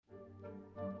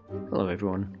Hello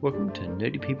everyone, welcome to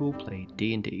Nerdy People Play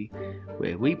D&D,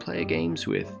 where we play games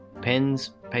with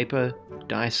pens, paper,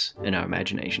 dice, and our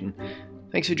imagination.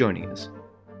 Thanks for joining us.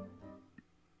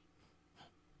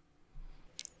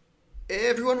 Hey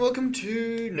everyone, welcome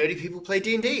to Nerdy People Play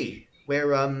D&D, where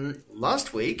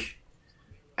last week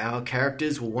our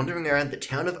characters were wandering around the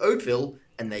town of Oakville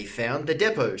and they found the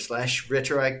depot /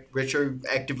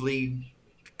 retroactively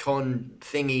con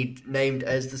thingy named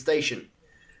as the station.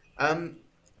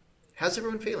 How's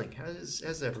everyone feeling?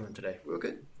 How's everyone today? We're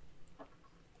good?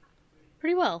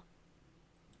 Pretty well.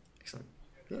 Excellent.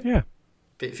 Yeah.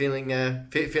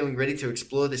 Feeling ready to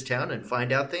explore this town and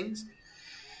find out things?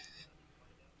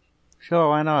 Sure,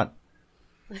 why not?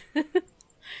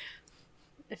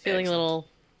 Feeling a little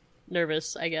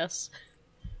nervous, I guess.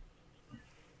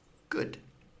 Good.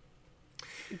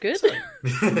 Good?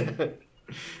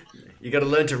 You gotta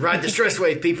learn to ride the stress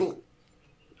wave, people!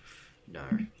 No,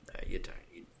 you don't.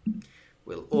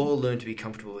 We'll all learn to be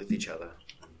comfortable with each other.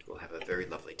 We'll have a very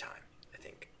lovely time, I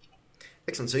think.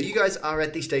 Excellent. So you guys are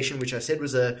at the station, which I said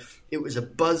was a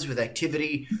buzz with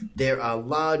activity. There are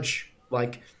large,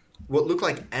 what look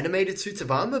like animated suits of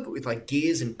armor, but with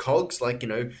gears and cogs,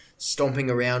 stomping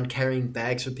around, carrying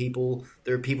bags for people.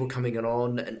 There are people coming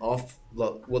on and off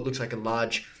what looks like a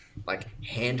large,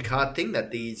 hand cart thing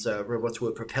that these robots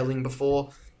were propelling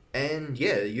before. And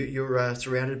yeah, you're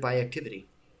surrounded by activity.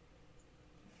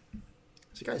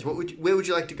 So guys, where would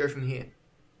you like to go from here?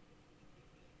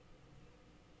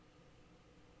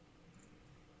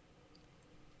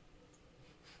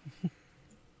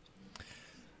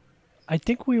 I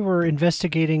think we were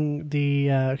investigating the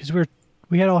because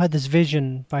we had all had this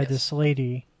vision by this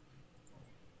lady,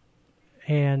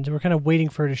 and we're kind of waiting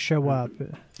for her to show up.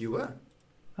 You were.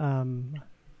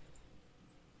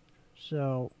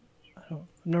 So I'm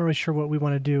not really sure what we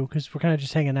want to do because we're kind of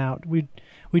just hanging out. We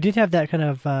did have that kind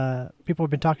of people have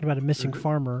been talking about a missing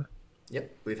farmer.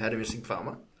 Yep, we've had a missing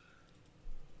farmer.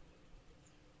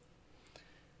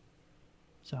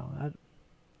 So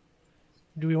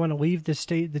do we want to leave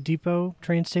the depot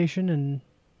train station and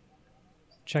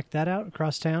check that out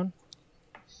across town?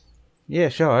 Yeah,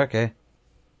 sure, okay.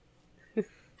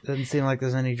 Doesn't seem like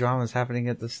there's any dramas happening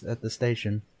at the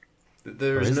station.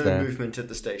 There is no movement at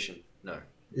the station. No.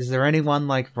 Is there anyone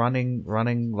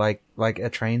running like a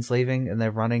train's leaving and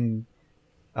they're running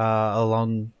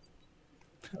along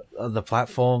the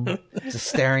platform, just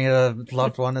staring at a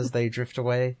loved one as they drift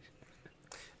away?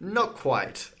 Not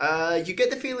quite. You get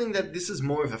the feeling that this is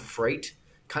more of a freight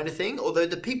kind of thing, although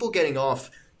the people getting off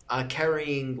are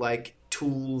carrying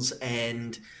tools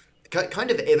and kind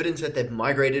of evidence that they've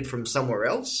migrated from somewhere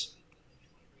else,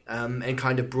 and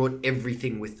kind of brought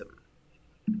everything with them.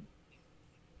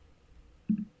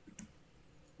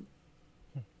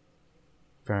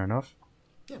 Fair enough.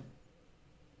 Yeah.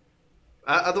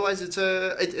 Otherwise,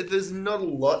 there's not a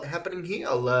lot happening here.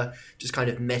 I'll just kind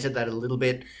of meta that a little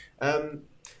bit.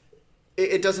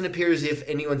 It doesn't appear as if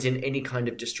anyone's in any kind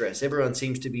of distress. Everyone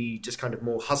seems to be just kind of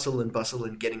more hustle and bustle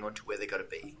and getting onto where they got to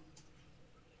be.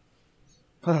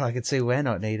 Well, I can see we're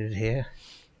not needed here.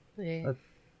 Yeah.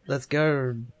 Let's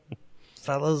go,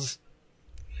 fellas.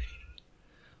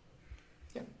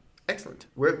 Yeah, excellent.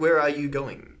 Where are you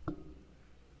going?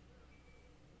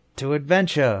 To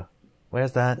adventure.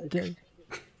 Where's that?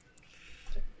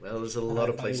 Well, there's a lot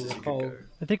of places you could go.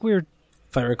 I think we were.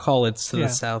 If I recall, it's to the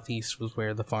southeast was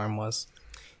where the farm was.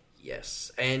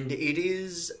 Yes, and it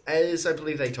is, as I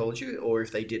believe they told you, or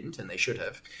if they didn't, and they should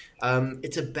have,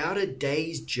 it's about a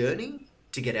day's journey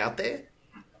to get out there.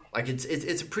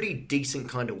 It's a pretty decent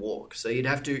kind of walk. So you'd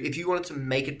have to, if you wanted to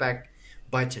make it back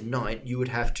by tonight, you would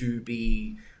have to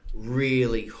be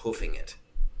really hoofing it.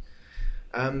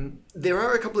 There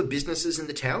are a couple of businesses in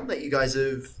the town that you guys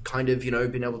have kind of,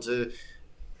 been able to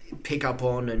pick up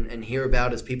on and hear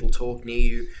about as people talk near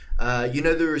you.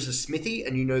 There is a smithy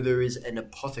and there is an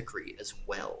apothecary as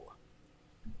well.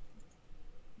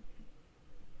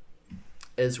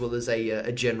 As well as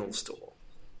a general store.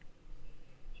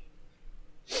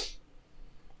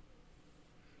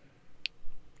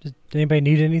 Does anybody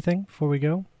need anything before we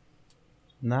go?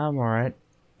 No, I'm alright.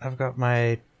 I've got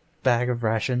my bag of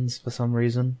rations for some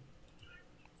reason.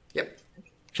 Yep.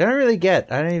 Which I don't really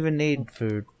get. I don't even need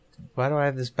food. Why do I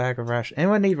have this bag of rations?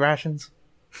 Anyone need rations?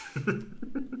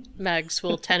 Mags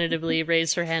will tentatively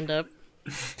raise her hand up.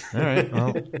 Alright,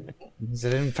 well.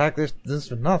 In fact, this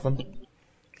for nothing.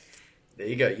 There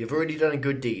you go. You've already done a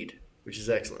good deed, which is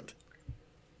excellent.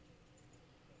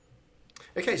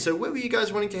 Okay, so where were you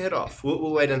guys wanting to head off?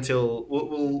 We'll wait until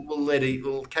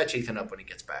we'll catch Ethan up when he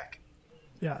gets back.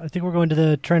 Yeah, I think we're going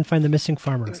to try and find the missing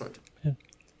farmer. Excellent. Yeah.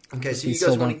 Okay, so We you still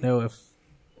guys don't want know if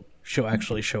she'll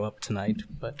actually show up tonight,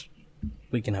 but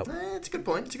we can hope. It's a good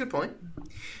point. It's a good point.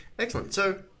 Excellent.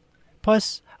 So,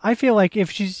 Plus, I feel like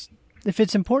if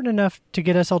it's important enough to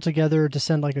get us all together to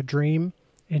send like a dream,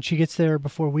 and she gets there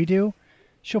before we do,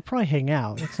 she'll probably hang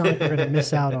out. It's not like we're going to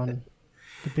miss out on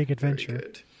the big very adventure.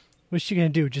 good. What's she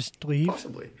going to do? Just leave?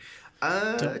 Possibly.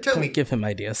 Don't Tell me, give him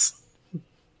ideas.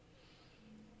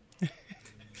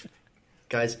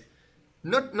 guys,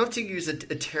 not to use a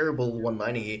terrible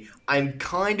one-liner here, I'm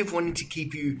kind of wanting to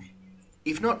keep you,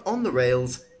 if not on the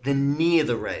rails, then near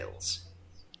the rails.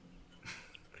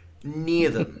 Near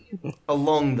them.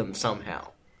 Along them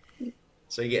somehow.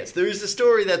 So yes, there is a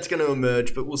story that's going to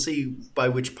emerge, but we'll see by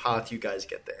which path you guys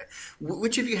get there.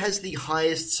 Which of you has the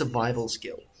highest survival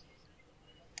skill?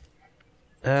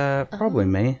 Probably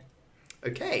me.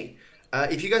 Okay.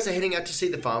 If you guys are heading out to see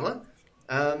the farmer,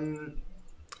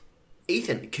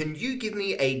 Ethan, can you give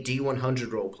me a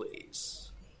D100 roll, please?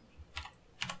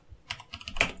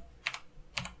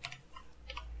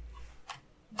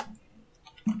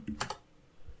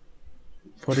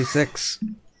 $46.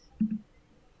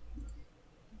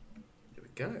 There we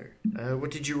go. What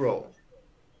did you roll?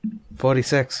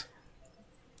 46.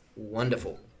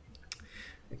 Wonderful.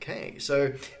 Okay,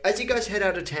 so as you guys head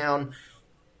out of town,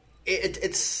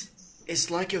 it's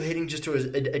like you're heading just to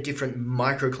a different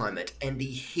microclimate, and the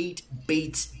heat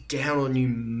beats down on you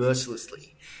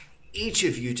mercilessly. Each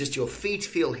of you, just your feet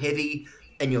feel heavy,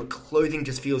 and your clothing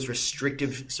just feels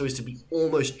restrictive, so as to be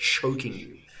almost choking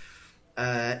you.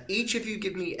 Each of you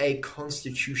give me a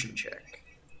Constitution check.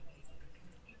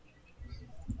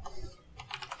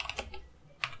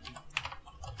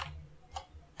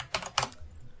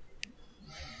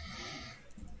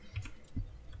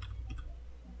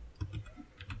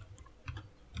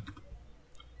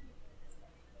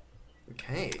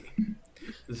 Okay.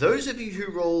 Those of you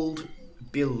who rolled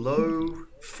below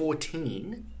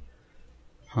 14,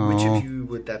 which of you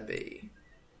would that be?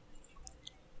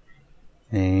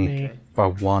 Me. By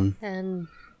 1. And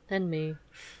me.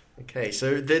 Okay,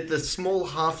 so the small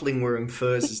halfling wearing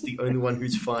furs is the only one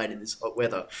who's fine in this hot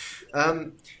weather.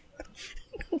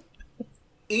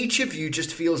 Each of you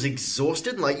just feels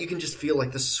exhausted, like you can just feel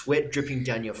like the sweat dripping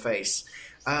down your face.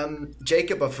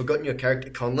 Jacob, I've forgotten your character,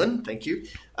 Conlon. Thank you.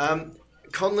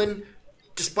 Conlon,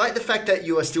 despite the fact that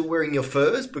you are still wearing your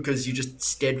furs because you just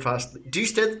steadfastly...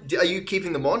 Are you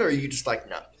keeping them on, or are you just like,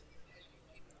 no?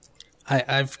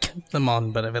 I've kept them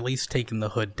on, but I've at least taken the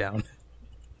hood down.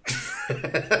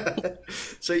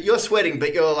 So you're sweating,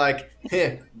 but you're like,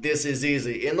 this is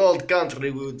easy. In old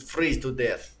country, we would freeze to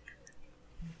death.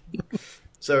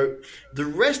 So the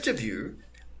rest of you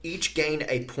each gain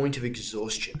a point of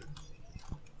exhaustion.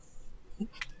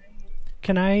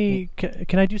 Can I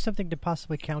do something to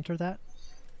possibly counter that?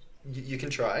 You can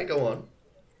try. Go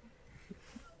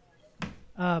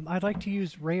on. I'd like to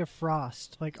use Ray of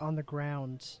Frost, like on the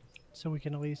ground, so we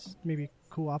can at least maybe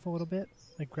cool off a little bit,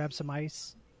 like grab some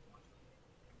ice.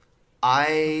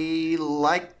 I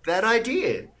like that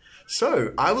idea.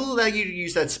 So I will allow you to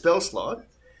use that spell slot,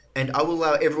 and I will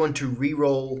allow everyone to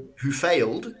re-roll who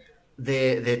failed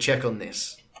their check on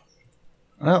this.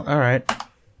 Well, alright.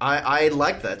 I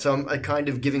like that, so I'm kind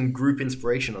of giving group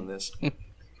inspiration on this.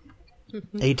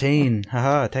 18.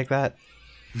 Haha, take that.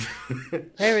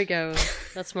 There we go.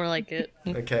 That's more like it.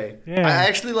 Okay. Yeah. I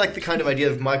actually like the kind of idea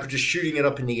of Michael just shooting it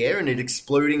up in the air and it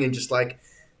exploding and just like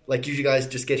you guys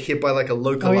just get hit by like a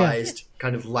localized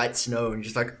kind of light snow and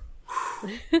just like...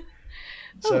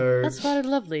 So That sounded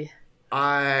lovely.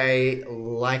 I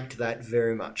liked that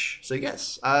very much. So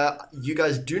yes, you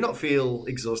guys do not feel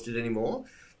exhausted anymore.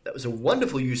 That was a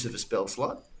wonderful use of a spell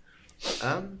slot.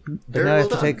 But Very now I well have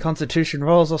to done. take constitution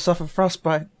rolls or suffer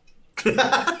frostbite.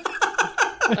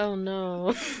 Oh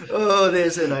no. Oh,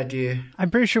 there's an idea.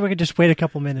 I'm pretty sure we could just wait a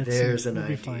couple minutes. There's and an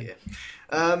we'll be fine. idea.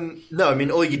 No, I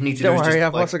mean, all you'd need to Don't do is worry, just,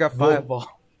 I've also got walk-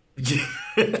 fireball.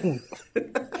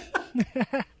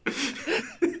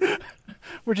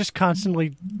 We're just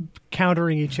constantly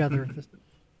countering each other,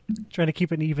 trying to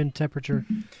keep an even temperature.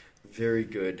 Very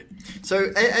good.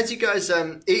 So as you guys,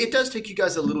 it does take you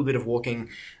guys a little bit of walking,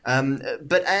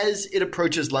 but as it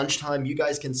approaches lunchtime, you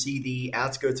guys can see the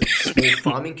outskirts of a small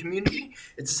farming community.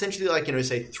 It's essentially like,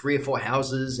 say 3 or 4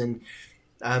 houses and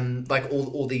like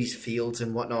all these fields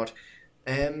and whatnot.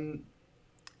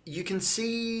 You can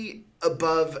see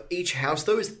above each house,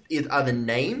 though, are the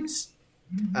names.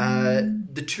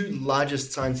 The 2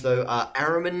 largest signs, though, are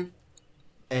Araman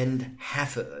and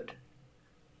Hafford.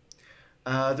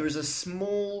 There is a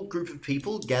small group of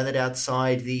people gathered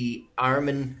outside the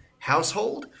Araman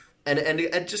household, and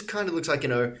it just kind of looks like,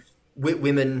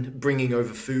 women bringing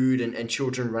over food and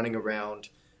children running around.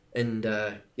 And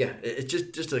yeah, it's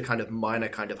just a kind of minor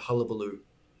kind of hullabaloo.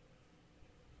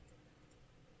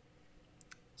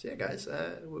 So yeah, guys,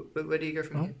 where do you go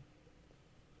from here?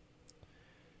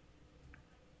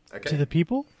 Okay. To the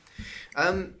people?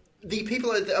 The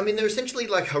people, I mean, they're essentially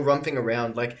like harumping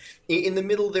around. Like in the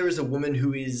middle, there is a woman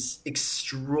who is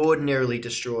extraordinarily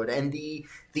distraught, and the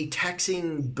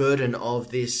taxing burden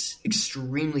of this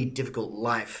extremely difficult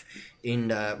life in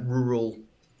rural,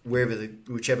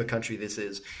 whichever country this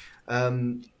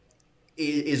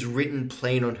is written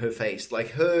plain on her face.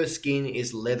 Like her skin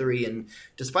is leathery, and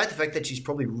despite the fact that she's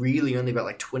probably really only about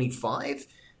like 25,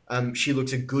 she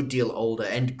looks a good deal older,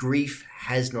 and grief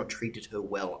has not treated her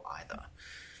well either.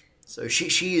 So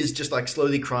she is just like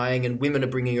slowly crying, and women are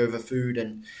bringing over food,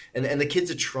 and the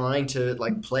kids are trying to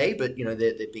like play, but you know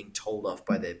they're being told off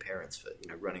by their parents for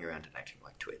running around and acting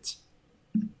like twits.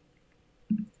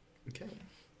 Okay.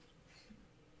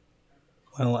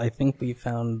 Well, I think we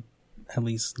found at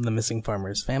least the missing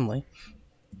farmer's family.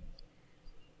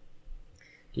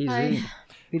 Easy.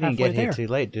 We didn't get here too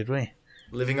late, did we?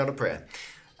 Living on a prayer.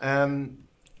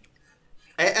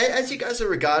 As you guys are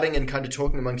regarding and kind of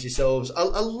talking amongst yourselves,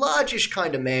 a largish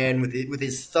kind of man with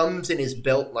his thumbs in his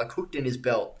belt, like hooked in his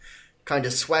belt, kind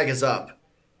of swaggers up.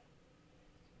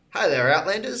 Hi there,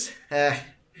 Outlanders.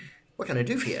 What can I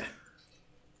do for you?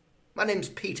 My name's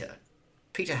Peter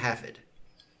Hafford.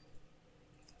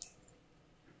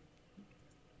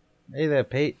 Hey there,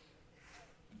 Pete.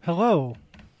 Hello.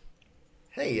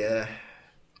 Hey,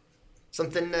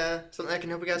 something I can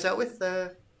help you guys out with?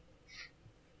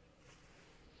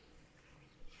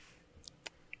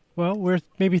 Well, we're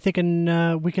maybe thinking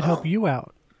we could help you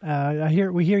out.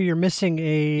 We hear you're missing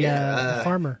a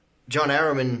farmer. John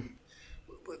Arrowman.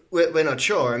 We're not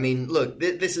sure. I mean, look,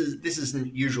 this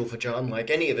isn't usual for John. Like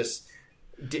any of us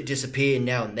disappear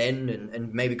now and then,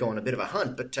 and maybe go on a bit of a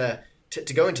hunt. But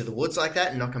to go into the woods like that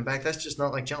and not come back, that's just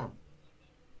not like John.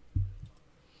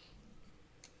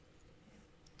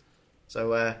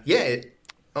 So yeah.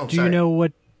 Do you know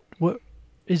what?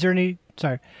 Is there any?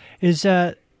 Sorry,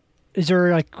 is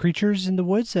there like creatures in the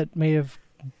woods that may have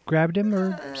grabbed him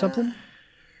or something?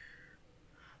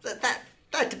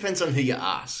 That depends on who you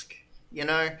ask. You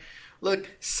know, look,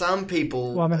 some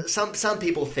people some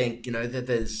people think that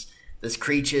there's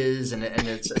creatures and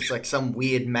it's like some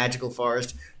weird magical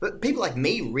forest. But people like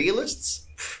me, realists,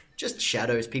 just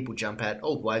shadows people jump at,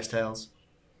 old wives' tales.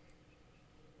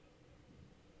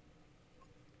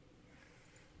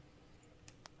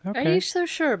 Okay. Are you so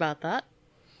sure about that?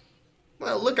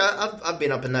 Well, look, I've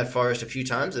been up in that forest a few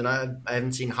times, and I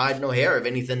haven't seen hide nor hair of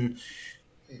anything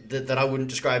that I wouldn't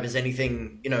describe as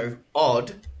anything,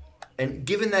 odd. And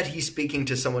given that he's speaking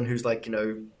to someone who's like,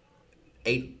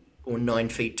 8 or 9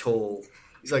 feet tall,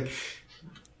 he's like,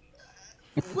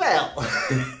 well,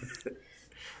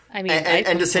 I mean,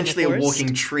 and essentially a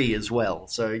walking tree as well.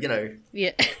 So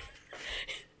yeah,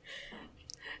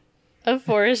 a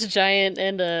forest giant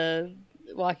and a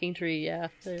walking tree. Yeah.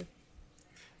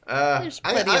 I'm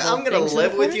going to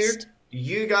live with you.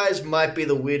 You guys might be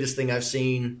the weirdest thing I've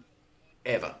seen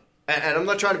ever, and I'm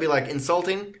not trying to be like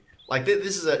insulting. Like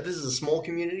this is a small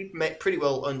community, pretty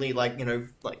well only like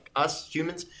like us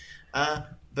humans.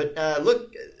 But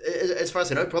look, as far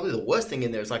as I know, probably the worst thing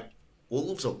in there is like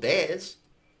wolves or bears.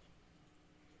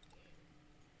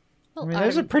 Well, I mean,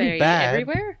 those are pretty they bad.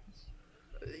 everywhere.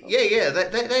 Yeah,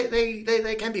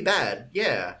 they can be bad.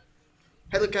 Yeah.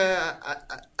 Hey, look,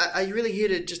 are you really here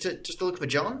to just look for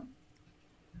John?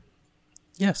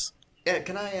 Yes. Yeah.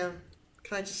 Can I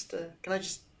just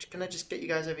get you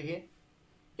guys over here?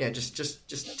 Yeah, just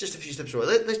a few steps away.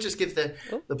 Let's just give the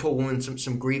poor woman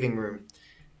some grieving room.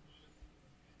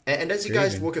 And as you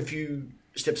guys walk a few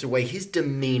steps away, his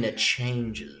demeanor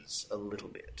changes a little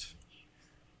bit.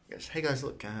 He goes, "Hey guys,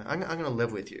 look, I'm going to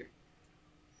live with you.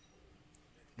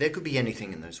 There could be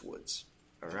anything in those woods,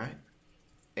 all right?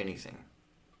 Anything.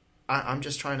 I'm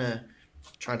just trying to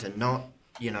not,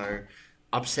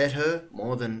 upset her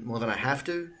more than I have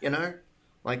to,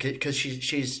 like because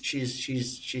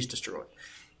she's distraught.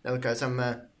 Now, look, guys, I'm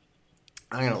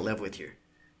gonna live with you.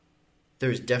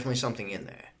 There's definitely something in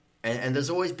there, and there's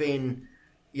always been,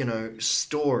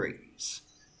 stories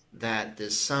that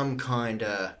there's some kind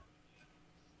of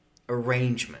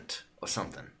arrangement or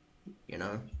something,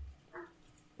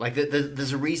 Like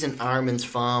there's a reason Armin's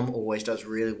farm always does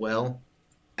really well,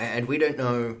 and we don't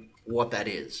know what that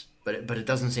is, but it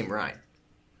doesn't seem right.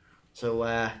 So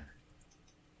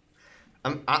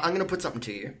I'm going to put something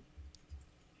to you.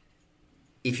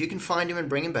 If you can find him and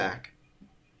bring him back,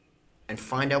 and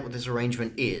find out what this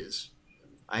arrangement is,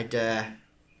 I'd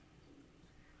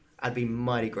be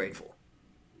mighty grateful.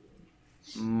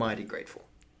 Mighty grateful.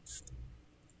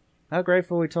 How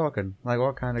grateful are we talking? Like,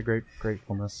 what kind of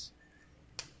gratefulness?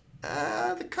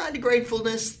 The kind of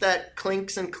gratefulness that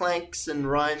clinks and clanks and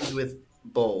rhymes with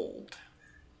bold.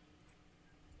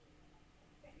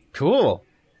 Cool.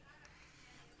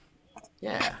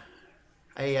 Yeah.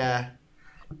 I'm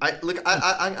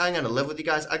gonna live with you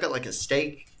guys. I got like a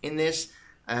stake in this.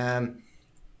 We're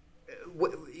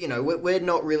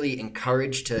not really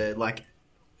encouraged to like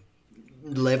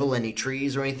level any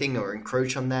trees or anything or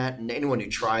encroach on that. And anyone who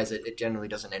tries it generally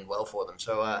doesn't end well for them.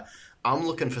 So I'm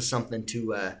looking for something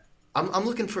to. I'm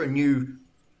looking for a new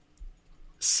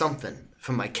something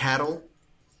for my cattle,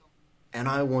 and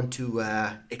I want to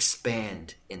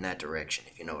expand in that direction,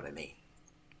 if you know what I mean.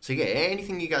 So yeah,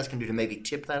 anything you guys can do to maybe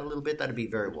tip that a little bit, that'd be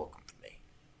very welcome for me.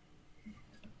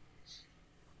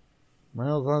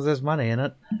 Well, as long as there's money in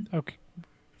it. Okay.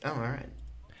 Oh, all right.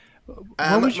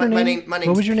 What was your name? My name's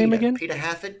what was your name Peter, again? Peter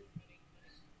Hafford.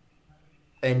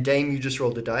 And Dame, you just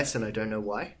rolled a dice, and I don't know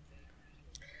why.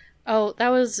 Oh, that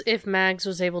was if Mags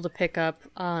was able to pick up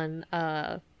on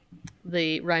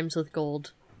the rhymes with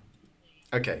gold.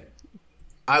 Okay.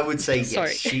 I would say yes.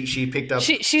 Sorry. She picked up...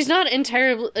 She's not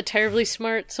terribly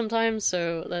smart sometimes,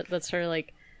 so that's her,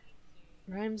 like,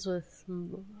 rhymes with...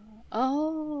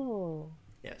 Oh.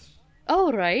 Yes.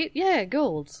 Oh, right. Yeah,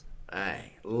 gold.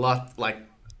 Aye.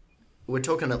 We're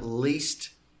talking at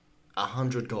least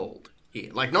 100 gold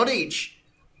here. Like, not each,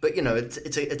 but, you know, it's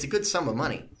a good sum of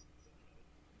money.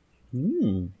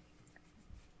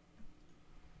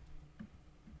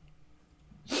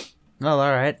 Well,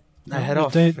 all right. I head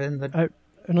off in the...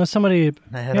 Unless somebody...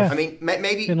 Yeah. I mean,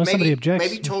 maybe somebody objects.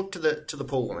 maybe talk to the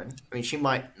poor woman. I mean, she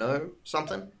might know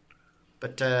something,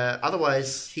 but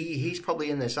otherwise, he's probably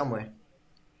in there somewhere.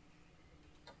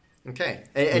 Okay,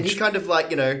 and he kind of like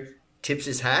tips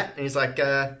his hat, and he's like,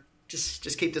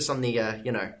 just keep this on the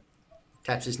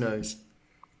taps his nose,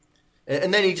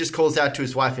 and then he just calls out to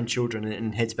his wife and children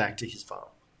and heads back to his farm.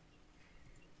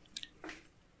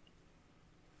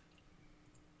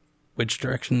 Which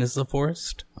direction is the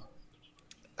forest?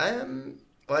 Well,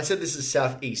 I said this is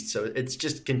southeast, so it's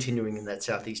just continuing in that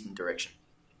southeastern direction.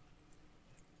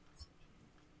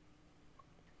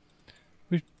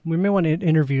 We may want to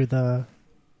interview the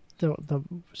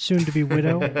soon-to-be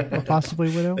widow, or possibly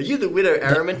widow. Are you the widow,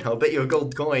 Araman? I'll bet you a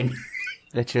gold coin.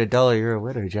 Bet you $1 you're a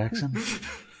widow, Jackson.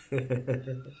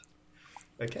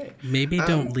 Okay. Maybe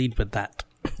don't lead with that.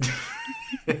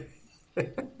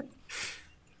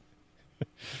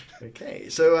 Okay,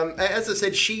 so as I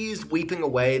said, she is weeping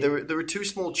away. There are two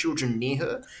small children near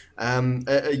her,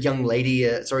 a young lady,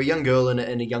 a young girl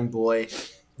and a young boy.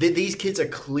 These kids are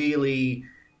clearly,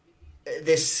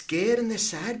 they're scared and they're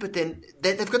sad, but then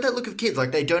they've got that look of kids,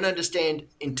 like they don't understand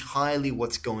entirely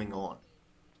what's going on.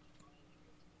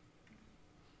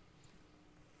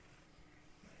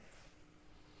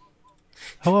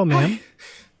 Hello, ma'am.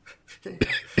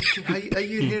 Are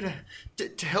you here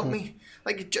to help me?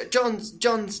 Like John's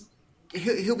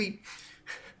he'll be.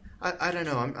 I don't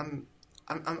know.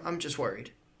 I'm just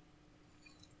worried.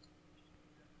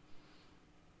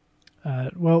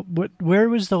 Well, where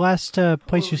was the last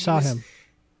place you saw him?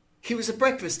 He was at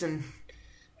breakfast, and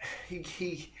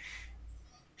he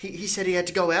said he had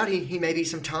to go out. He maybe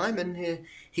some time, and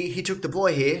he took the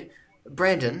boy here,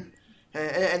 Brandon,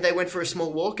 and they went for a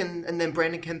small walk, and then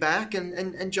Brandon came back,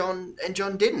 and John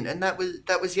didn't, and that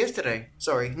was yesterday.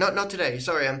 Sorry, not today.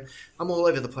 Sorry, I'm all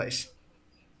over the place.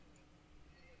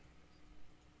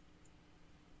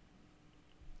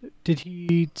 Did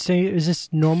he say, is this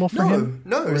normal for him?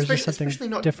 No, or is this something especially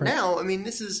not different? now. I mean,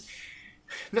 this is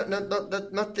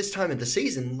not this time of the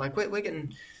season. Like we're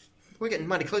getting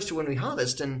mighty close to when we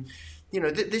harvest, and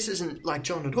this isn't like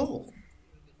John at all.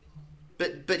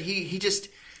 But he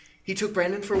took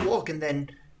Brandon for a walk, and then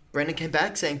Brandon came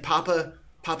back saying Papa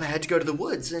had to go to the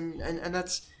woods, and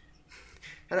that's,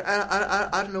 and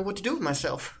I don't know what to do with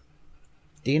myself.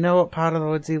 Do you know what part of the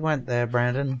woods he went there,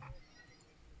 Brandon?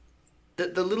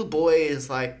 The little boy is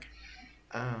like,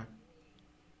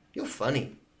 you're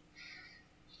funny.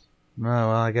 Oh, well,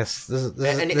 I guess this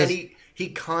and he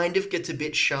kind of gets a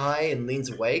bit shy and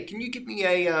leans away. Can you give me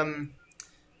a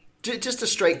just a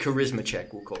straight charisma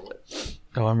check? We'll call it.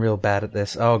 Oh, I'm real bad at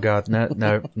this. Oh god,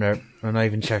 no. I'm not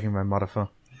even checking my modifier.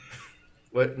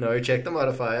 What? No, check the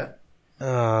modifier.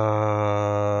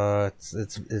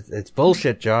 It's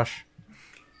bullshit, Josh.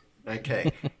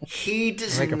 Okay. He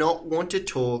does not want to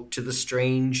talk to the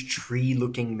strange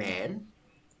tree-looking man.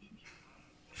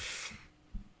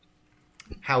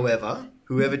 However,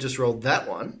 whoever just rolled that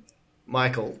one,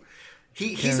 Michael,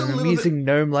 he's a little amusing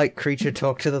gnome-like creature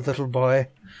talk to the little boy.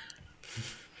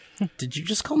 Did you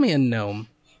just call me a gnome?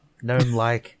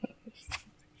 Gnome-like.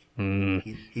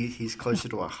 He's closer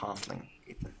to a halfling,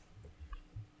 Ethan.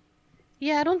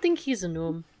 Yeah, I don't think he's a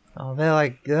gnome. Oh, they're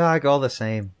like all the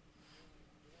same.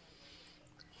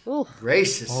 Ooh.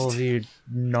 Racist. All of you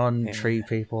non-tree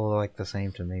people are like the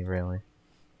same to me, really.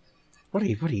 What do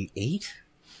you eat?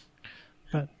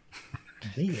 But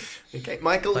Eat. Okay,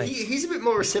 Michael, he's a bit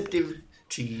more receptive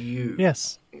to you.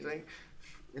 yes, He's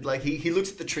like he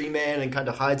looks at the tree man and kind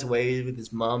of hides away with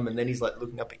his mum, and then he's like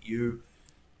looking up at you.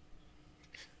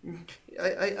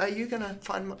 Are you gonna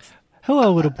find my?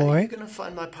 hello, little Are you boy. gonna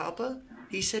find my papa?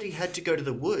 He said he had to go to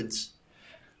the woods.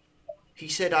 He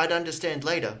said I'd understand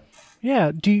later.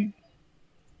 Yeah.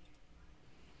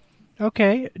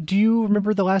 Okay. Do you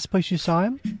remember the last place you saw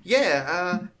him?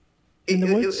 Yeah, In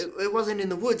the woods? It wasn't in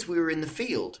the woods. We were in the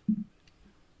field.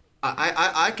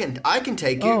 I can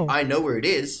take you. Oh. I know where it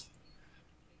is.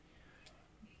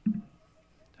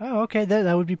 Oh, okay.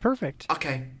 That would be perfect.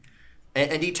 Okay,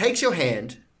 and he takes your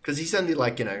hand because he's only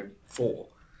like 4,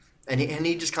 and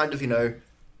he just kind of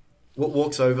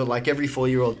walks over like every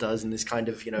 4-year-old does in this kind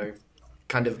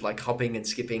of like hopping and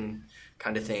skipping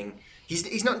kind of thing.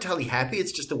 He's not entirely happy.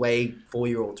 It's just the way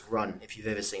 4-year-olds run. If you've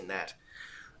ever seen that.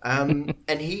 And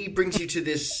he brings you to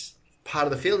this part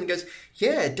of the field and goes,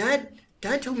 yeah, Dad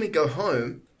told me to go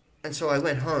home, and so I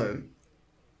went home.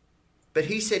 But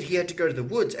he said he had to go to the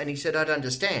woods, and he said I'd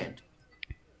understand.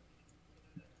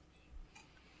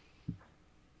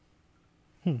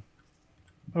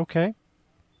 Okay.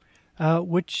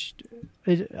 Which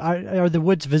are the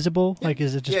woods visible? Like,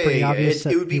 is it just pretty obvious?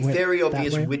 It would be that he went very that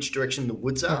obvious way? which direction the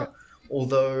woods are. Okay.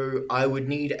 Although I would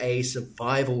need a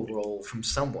survival roll from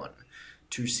someone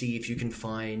to see if you can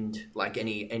find like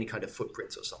any kind of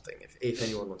footprints or something. If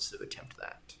anyone wants to attempt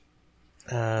that.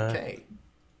 Okay.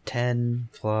 10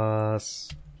 plus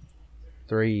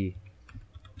 3.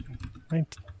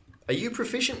 Are you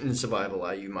proficient in survival?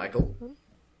 Are you, Michael?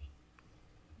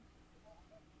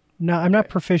 No, I'm not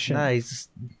proficient. Nah, he's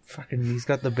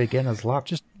got the beginner's luck.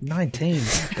 Just 19.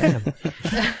 Damn.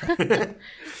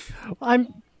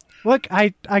 Look,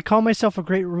 I call myself a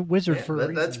great wizard Yeah, for a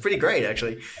reason. that's pretty great,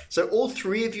 actually. So all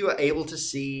 3 of you are able to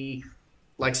see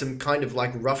like some kind of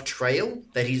like rough trail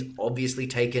that he's obviously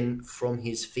taken from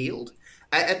his field.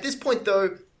 At this point,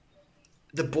 though,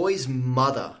 the boy's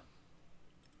mother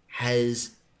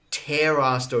has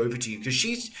tear-assed over to you because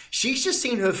she's just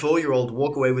seen her 4-year-old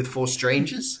walk away with 4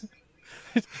 strangers.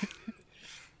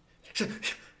 So,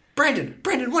 Brandon,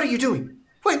 what are you doing?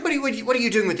 What are you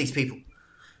doing with these people?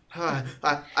 I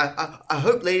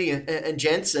hope, lady and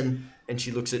gents, and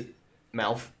she looks at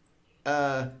Malf.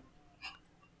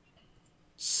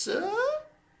 Sir?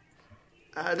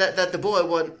 That the boy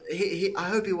wasn't. I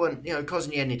hope he wasn't,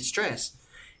 causing you any distress.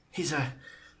 He's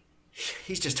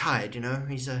just tired,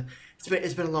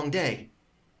 It's been a long day.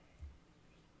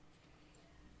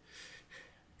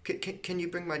 Can you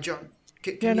bring my John?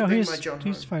 Can you bring my John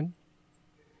he's home? fine.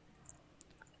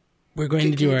 We're going to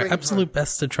Can do you our bring him absolute home?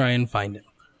 best to try and find him.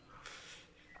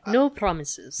 No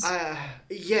promises.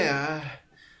 Yeah.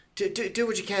 Do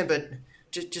what you can, but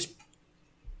just.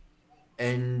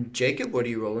 And Jacob, what are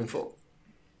you rolling for?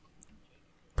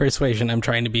 Persuasion, I'm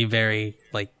trying to be very,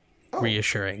 Oh.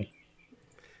 reassuring.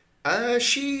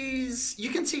 You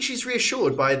can see she's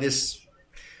reassured by this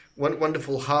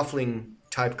wonderful halfling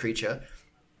type creature.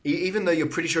 Even though you're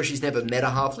pretty sure she's never met a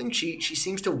halfling, she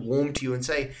seems to warm to you and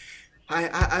say,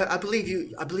 I believe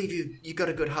you. I believe you got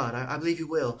a good heart. I believe you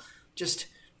will. Just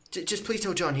please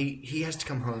tell John he has to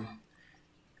come home.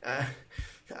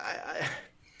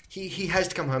 He has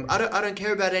to come home. I don't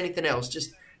care about anything else.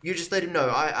 You just let him know.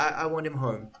 I want him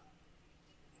home.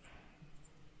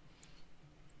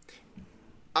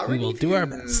 Are We any will of do our you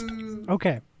best.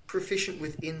 Okay. proficient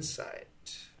with insight?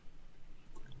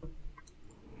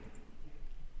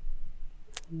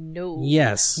 No.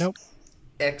 Yes. Nope.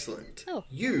 Excellent. Oh.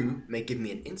 You may give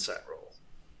me an insight roll.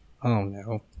 Oh,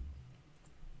 no.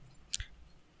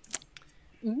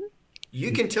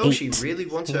 You can tell she really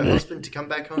wants her husband to come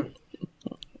back home.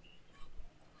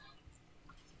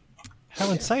 How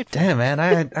insightful. Damn, man,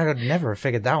 I could never have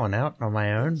figured that one out on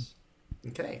my own.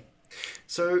 Okay.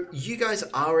 So you guys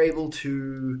are able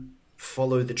to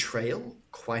follow the trail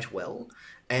quite well.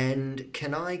 And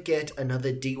can I get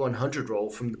another D100 roll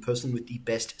from the person with the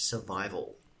best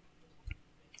survival?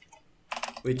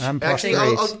 Which I'm plus actually,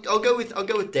 three. I'll go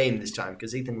with Dame this time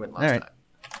because Ethan went last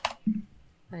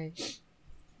Alright.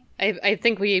 time. I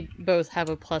think we both have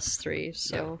a +3,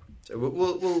 so... So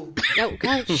we'll No,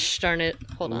 gosh darn it.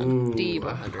 Hold on. Ooh, D100.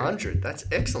 100. That's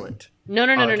excellent. No.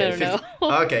 Okay, No. 50.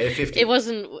 Okay, a 50. It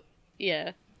wasn't...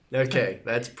 Yeah. Okay,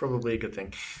 that's probably a good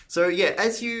thing. So yeah,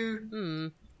 as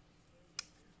you...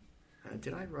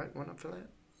 did I write one up for that?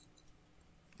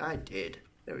 I did.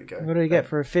 There we go. What do you get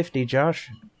for a 50, Josh?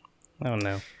 Oh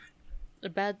no. A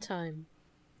bad time.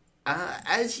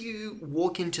 As you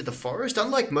walk into the forest,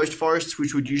 unlike most forests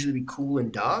which would usually be cool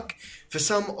and dark, for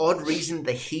some odd reason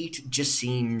the heat just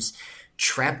seems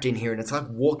trapped in here, and it's like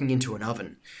walking into an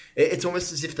oven. It's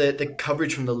almost as if the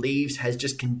coverage from the leaves has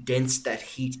just condensed that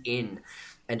heat in.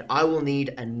 And I will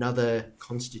need another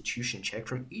constitution check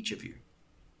from each of you.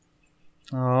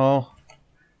 Oh.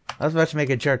 I was about to make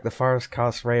a joke. The forest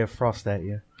casts Ray of Frost at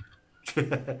you.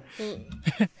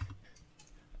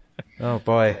 Oh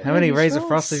boy. How many rays of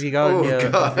frost have you got in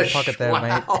your pocket there,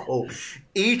 mate?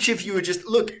 Each of you are just...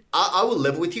 Look, I will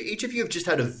level with you. Each of you have just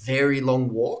had a very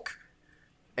long walk.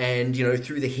 And, you know,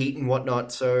 through the heat and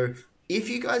whatnot. So, if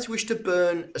you guys wish to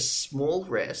burn a small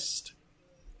rest,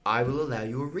 I will allow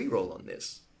you a reroll on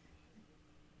this.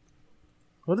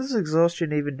 What does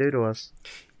exhaustion even do to us?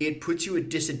 It puts you at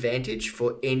disadvantage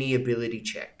for any ability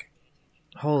check.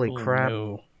 Holy crap.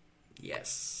 No.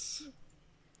 Yes.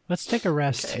 Let's take a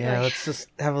rest. Okay. Yeah, let's just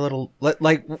have a little...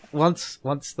 once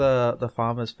the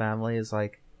farmer's family is,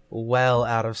 like, well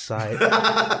out of sight,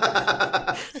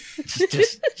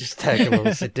 just take a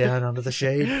little sit down under the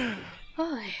shade.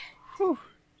 Oh,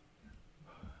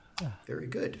 Very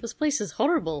good. this place is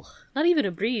horrible. Not even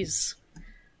a breeze.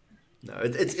 No,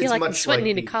 it's I feel like much I'm sweating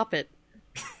like in a carpet.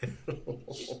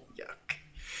 Yuck.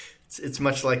 It's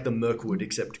much like the Mirkwood,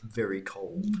 except very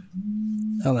cold.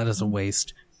 Oh, that is a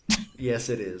waste. Yes,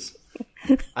 it is.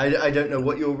 I don't know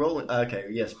what you're rolling. Okay,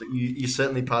 yes, but you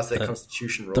certainly passed that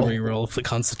Constitution roll. The reroll of the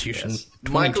Constitution. Yes.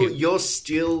 22. Michael, you're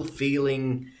still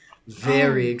feeling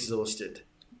very exhausted.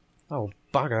 Oh,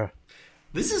 bugger.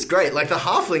 This is great. Like, the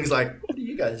halfling's like, what are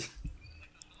you guys?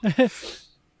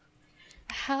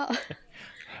 How?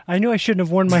 I knew I shouldn't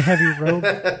have worn my heavy robe.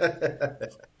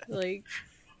 Like,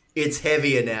 It's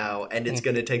heavier now, and it's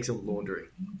going to take some laundering.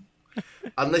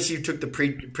 Unless you took the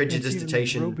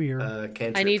prejudicitation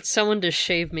cantrip. I need someone to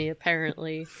shave me,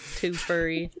 apparently. Too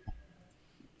furry.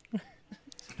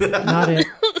 Not it.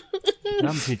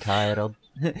 I'm too tired.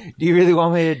 Do you really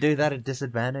want me to do that at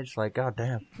disadvantage? Like,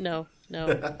 goddamn. No,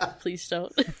 please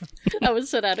don't. I was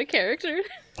set out of character.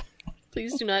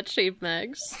 Please do not shave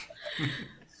Mags.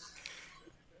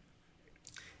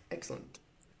 Excellent.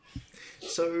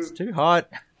 So It's too hot.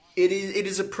 it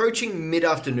is approaching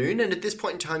mid-afternoon, and at this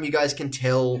point in time, you guys can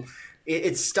tell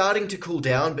it's starting to cool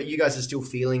down, but you guys are still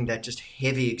feeling that just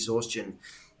heavy exhaustion.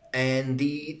 And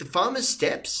the farmer's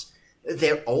steps,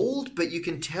 they're old, but you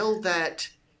can tell that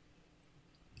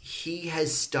he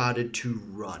has started to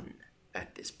run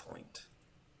at this point.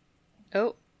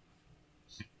 Oh,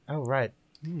 Oh, right.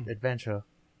 Adventure.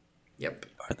 Yep.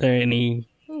 Are there any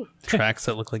tracks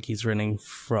that look like he's running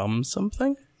from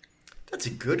something? That's a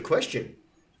good question.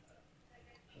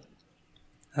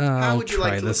 I'll would you like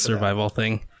try to this look for that? survival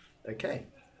thing. Okay.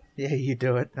 Yeah, you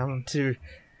do it. I'm too...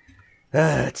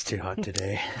 it's too hot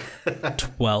today.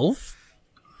 12?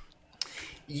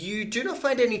 You do not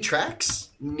find any tracks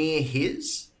near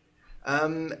his. I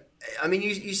mean,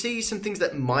 you see some things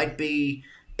that might be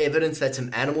evidence that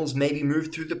some animals maybe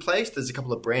moved through the place. There's a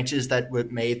couple of branches that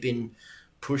may have been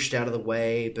pushed out of the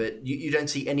way, but you don't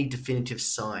see any definitive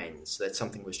signs that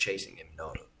something was chasing him.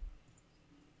 No.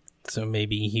 So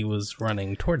maybe he was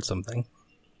running towards something.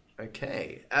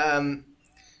 Okay.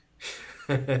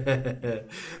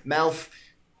 Malf,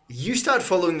 you start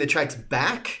following the tracks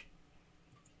back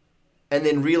and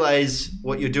then realize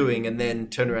what you're doing and then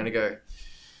turn around and go,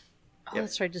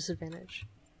 let's try disadvantage.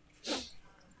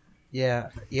 Yeah,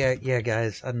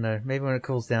 guys. I don't know. Maybe when it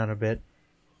cools down a bit.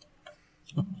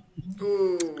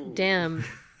 Damn.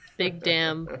 Big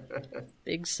damn.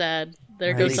 Big sad.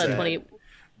 There goes that sad. 20.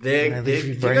 At least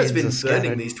you your guys have brains been are scattered.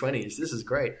 burning these 20s. This is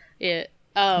great. Yeah.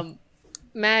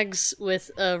 Mags,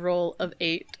 with a roll of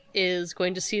 8, is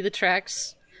going to see the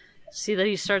tracks, see that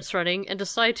he starts running, and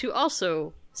decide to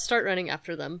also start running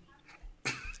after them.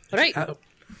 Alright. Oh,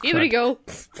 Give it a go.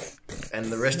 And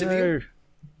the rest of you?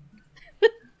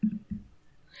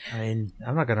 I mean,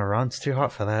 I'm not gonna run. It's too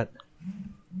hot for that.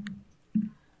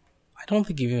 I don't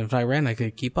think even if I ran, I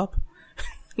could keep up.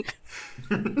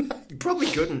 You probably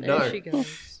couldn't, There no. she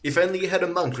goes. If only you had a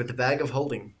monk with a bag of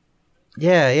holding.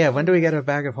 Yeah. When do we get a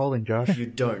bag of holding, Josh? You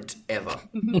don't, ever.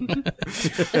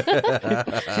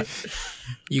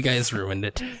 You guys ruined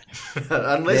it.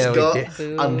 Unless Yeah, we God,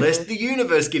 did. unless the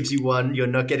universe gives you one, you're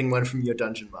not getting one from your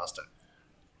dungeon master.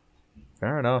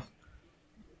 Fair enough.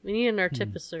 We need an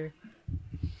artificer.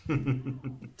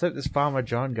 Took this farmer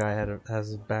John guy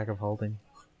has a bag of holding.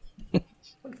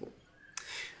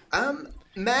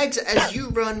 Mags, as you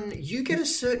run, you get a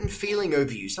certain feeling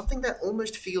over you, something that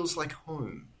almost feels like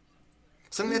home.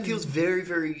 Something that feels very,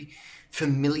 very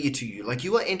familiar to you. Like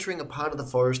you are entering a part of the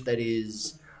forest that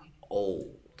is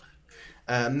old.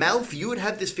 Malf, you would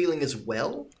have this feeling as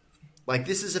well. Like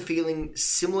this is a feeling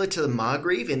similar to the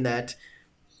Margrave in that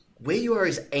where you are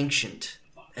is ancient,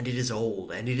 and it is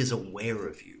old, and it is aware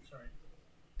of you.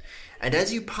 And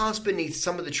as you pass beneath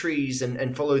some of the trees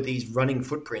and follow these running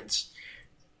footprints,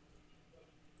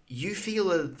 you feel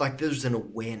like there's an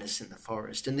awareness in the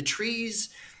forest. And the trees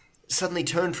suddenly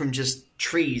turn from just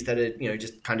trees that are,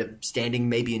 just kind of standing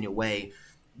maybe in your way.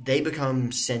 They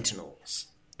become sentinels.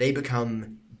 They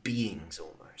become beings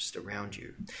almost around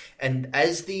you. And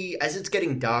as it's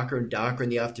getting darker and darker in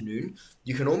the afternoon,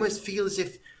 you can almost feel as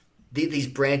if these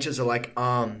branches are like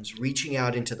arms reaching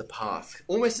out into the path,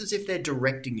 almost as if they're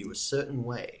directing you a certain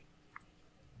way.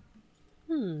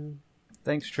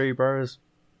 Thanks, tree bros.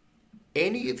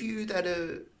 Any of you that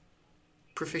are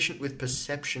proficient with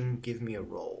perception, give me a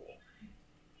roll.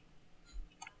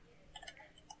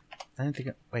 I don't think.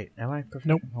 Wait, am I?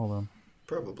 Nope. Hold on.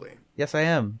 Probably. Yes, I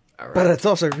am. All right. But it's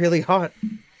also really hot.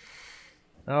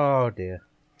 Oh dear.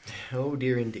 Oh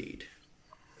dear, indeed.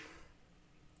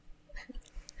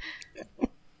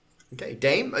 Okay,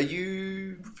 Dame, are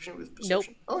you proficient with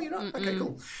perception? Nope. Oh, you're not? Okay,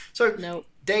 cool. So, Nope.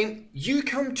 Dame, you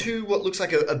come to what looks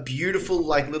like a beautiful,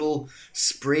 like, little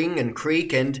spring and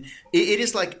creek, and it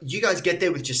is like you guys get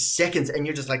there with just seconds, and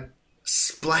you're just, like,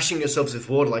 splashing yourselves with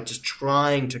water, like, just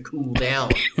trying to cool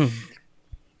down.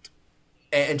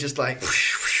 and just, like,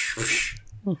 just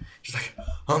like,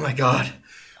 oh, my God.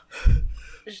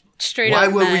 Straight Why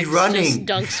up, were we Max running? just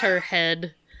dunks her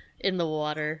head in the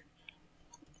water.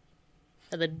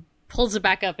 And then pulls it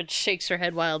back up and shakes her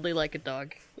head wildly like a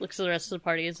dog. Looks at the rest of the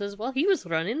party and says, well, he was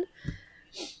running.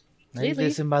 Leave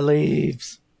this in my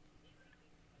leaves.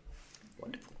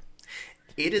 Wonderful.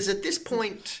 It is at this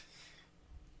point,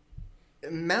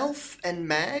 Malf and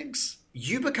Mags,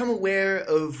 you become aware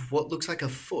of what looks like a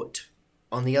foot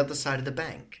on the other side of the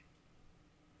bank.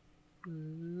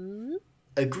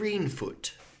 A green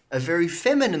foot. A very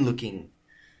feminine-looking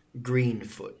green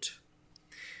foot.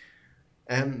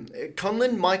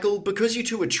 Conlon, Michael, because you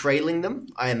two are trailing them,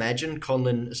 I imagine,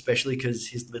 Conlon especially because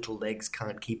his little legs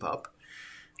can't keep up,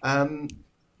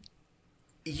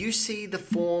 you see the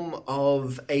form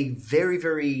of a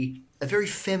very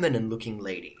feminine-looking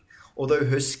lady. Although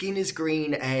her skin is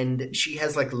green and she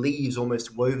has like leaves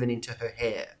almost woven into her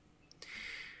hair.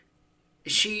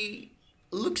 She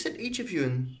looks at each of you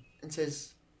and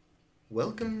says,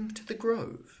 "Welcome to the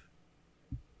Grove.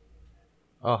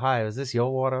 Oh, hi. Is this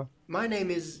your water? My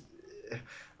name is...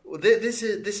 This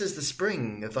is the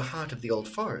spring of the heart of the old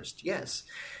forest, yes.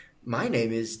 My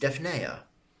name is Daphneia.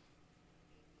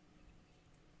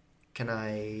 Can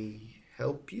I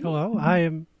help you?" Hello, I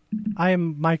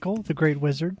am Michael, the Great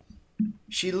Wizard.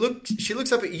 She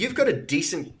looks up at you. You've got a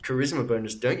decent charisma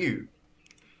bonus, don't you?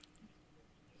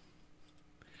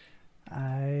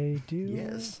 I do.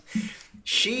 Yes.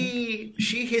 She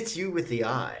hits you with the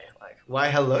eye. Like, why,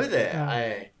 hello there.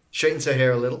 I straightens her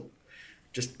hair a little.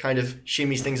 Just kind of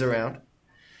shimmies things around.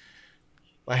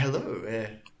 Why, hello.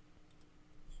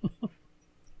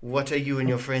 What are you and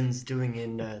your friends doing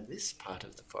in this part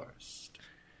of the forest?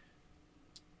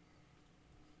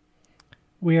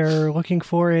 We are looking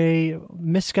for a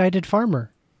misguided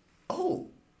farmer. Oh,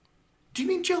 do you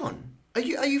mean John? Are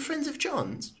you friends of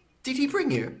John's? Did he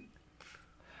bring you?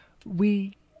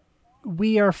 We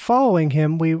are following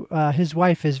him. His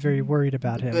wife is very worried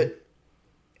about him. But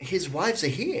his wives are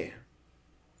here.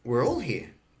 We're all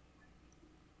here.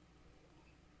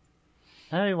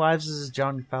 How many wives has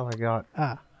John fella got?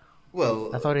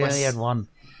 Well, I thought he only had one.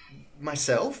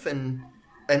 Myself and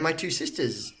my two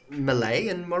sisters, Malay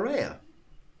and Morea.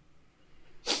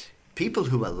 People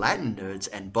who are Latin nerds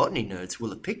and botany nerds will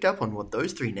have picked up on what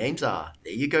those three names are.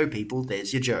 There you go, people.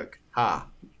 There's your joke. Ha.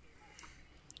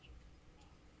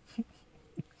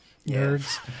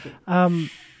 Nerds.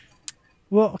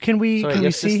 Well, can we Sorry, can your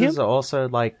we see sisters him? are also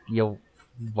like your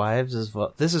wives as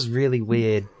well. This is really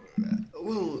weird.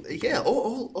 Well, yeah,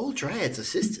 all dryads are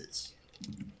sisters.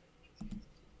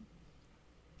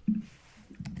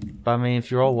 But I mean, if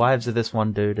you're all wives of this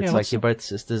one dude, it's Yeah, like let's- you're both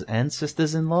sisters and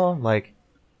sisters-in-law. Like,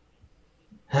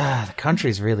 the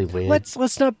country's really weird.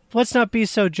 Let's not be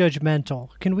so judgmental.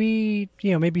 Can we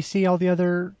maybe see all the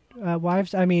other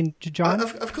wives? I mean, John.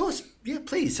 Of course, yeah.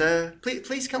 Please,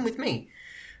 please come with me.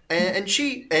 And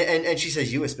she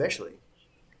says, you especially.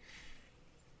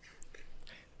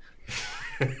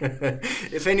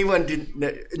 If anyone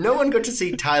didn't, no one got to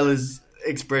see Tyler's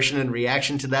expression and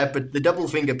reaction to that, but the double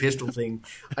finger pistol thing,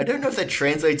 I don't know if that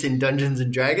translates in Dungeons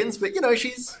and Dragons, but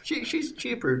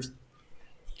she approves.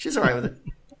 She's all right with it.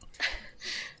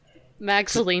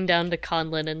 Max will lean down to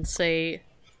Conlin and say,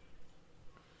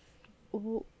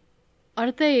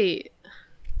 Are they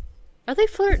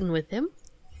flirting with him?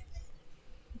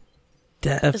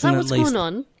 Definitely. Is that what's going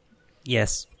on?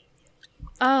 Yes.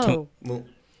 Oh. Well,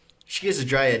 she is a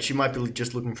dryad. She might be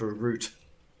just looking for a root.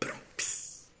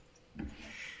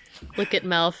 Look at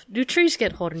Malf. Do trees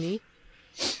get horny?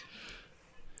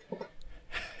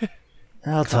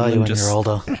 I'll tell you when just- you're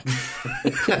older.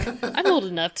 I'm old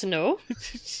enough to know.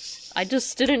 I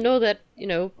just didn't know that,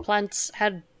 plants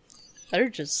had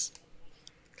urges.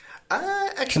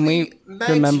 Actually, Can we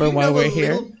Mags, remember you why know we're a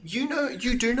here?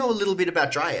 You do know a little bit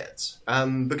about dryads,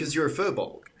 because you're a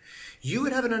furbolg. You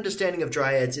would have an understanding of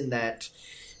dryads in that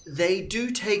they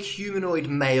do take humanoid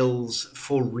males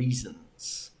for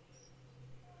reasons.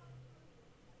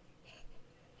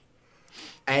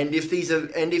 And if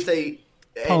they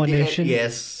Pollination.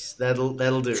 yes,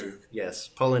 that'll do. Yes,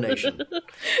 pollination.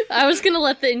 I was gonna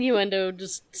let the innuendo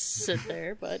just sit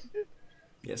there, but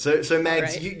Yeah, so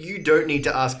Mags, Right. you don't need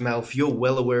to ask Malf. You're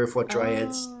well aware of what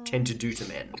dryads tend to do to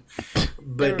men, never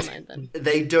but mind then.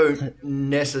 they don't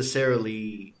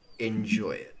necessarily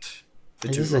enjoy it. For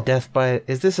Is too this a long. death by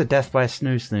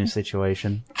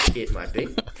snoo It might be.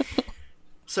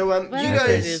 So Well, you it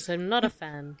guys, is. I'm not a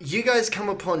fan. you guys come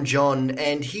upon John,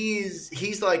 and he's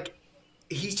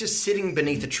just sitting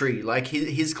beneath a tree. Like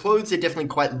his clothes are definitely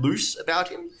quite loose about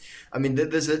him. I mean,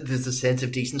 there's a sense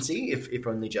of decency, if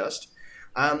only just.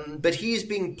 But he is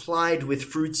being plied with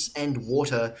fruits and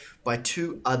water by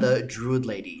two other druid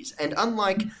ladies. And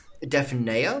unlike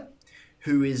Daphneia,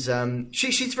 who is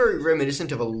she's very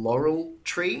reminiscent of a laurel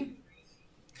tree.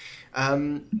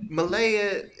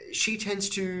 Malaya, she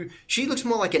looks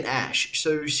more like an ash,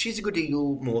 so she's a good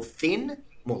deal more thin,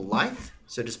 more lithe,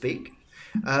 so to speak.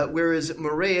 Whereas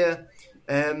Maria,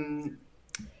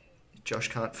 Josh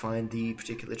can't find the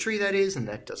particular tree that is, and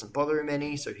that doesn't bother him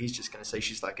any, so he's just going to say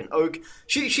she's like an oak.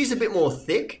 She's a bit more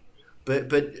thick,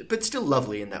 but still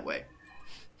lovely in that way.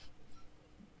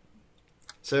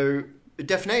 So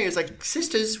Daphne is like,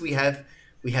 sisters, we have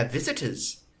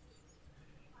visitors.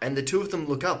 And the two of them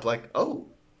look up like, oh.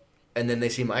 And then they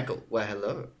see Michael. Well,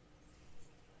 hello.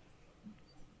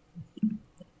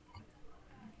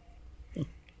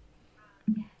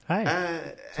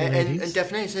 Hi. And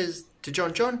Daphne says to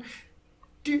John,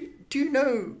 do you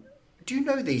know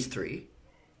these three?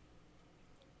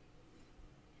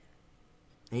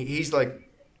 He's like,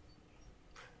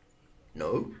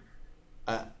 no.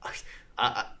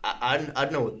 I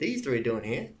don't know what these three are doing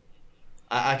here.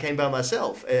 I came by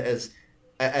myself, as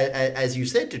you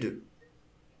said to do,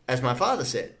 as my father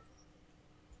said.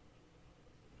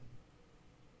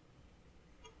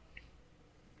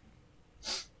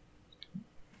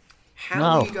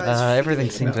 How are you guys feeling everything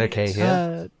seems about okay this?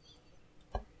 here.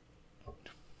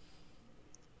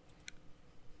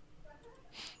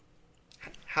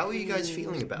 How are you guys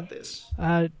feeling about this?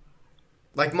 Uh,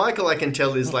 Like Michael, I can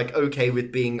tell is like okay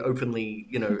with being openly,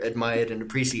 admired and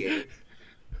appreciated.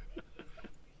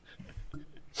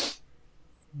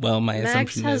 Well, my Max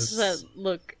assumption has is. that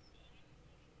look.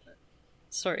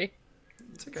 Sorry.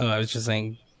 It's okay. Oh, I was just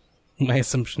saying. My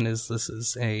assumption is this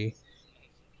is a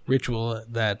ritual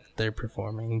that they're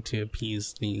performing to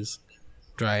appease these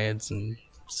dryads and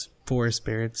forest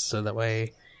spirits, so that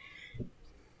way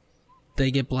they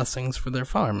get blessings for their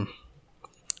farm.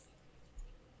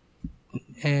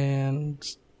 And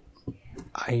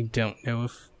I don't know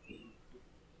if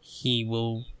he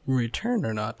will return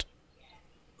or not.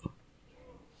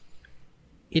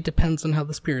 It depends on how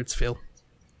the spirits feel.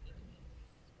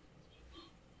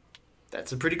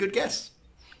 That's a pretty good guess.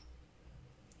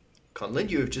 Conlin,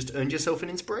 you have just earned yourself an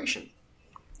inspiration.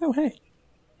 Oh, hey.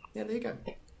 Yeah, there you go.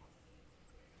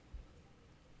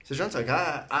 So John's like,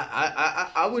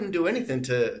 I wouldn't do anything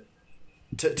to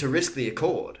risk the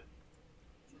accord.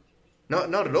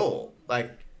 Not at all.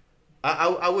 Like,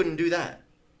 I wouldn't do that.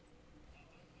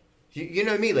 You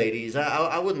know me, ladies.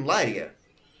 I wouldn't lie to you.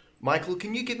 Michael,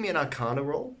 can you give me an Arcana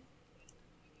roll?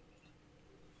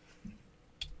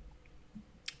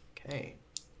 Okay,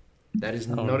 that is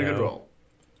not a good no. roll.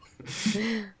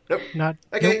 Nope. not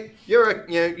Okay, nope.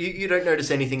 you don't notice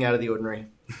anything out of the ordinary.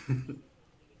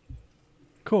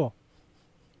 Cool.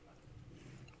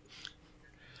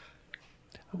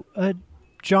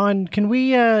 John, can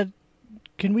we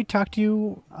talk to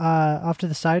you off to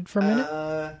the side for a minute?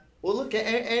 Well, look,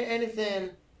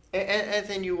 anything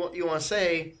you want to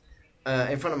say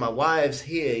in front of my wives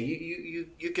here,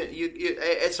 you can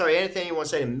sorry, anything you want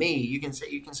to say to me, you can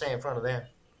say in front of them.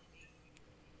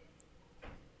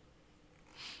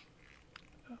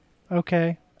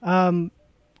 Okay. Can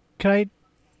I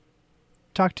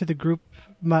talk to the group,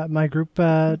 my group,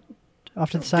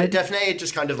 off to the side? Daphne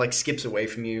just kind of like skips away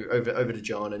from you over to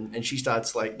John, and she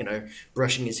starts like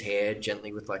brushing his hair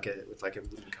gently with like a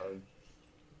wooden comb.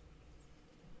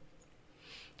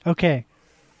 Okay,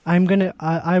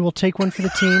 I will take one for the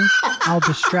team. I'll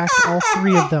distract all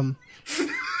three of them.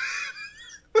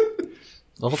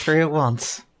 All three at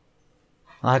once.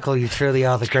 Michael, you truly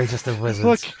are the greatest of wizards.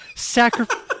 Look,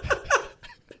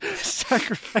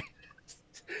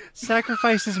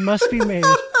 sacrifices must be made.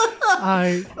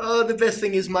 Oh, the best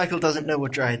thing is Michael doesn't know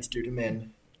what dryads do to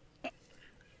men.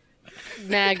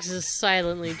 Mags is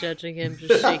silently judging him,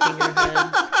 just shaking her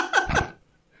head.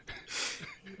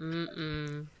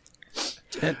 Nope.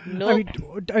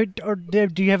 I mean,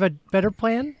 do you have a better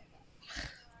plan?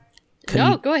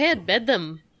 No, go ahead, bed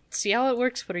them. See how it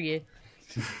works for you.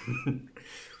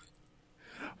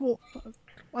 Well,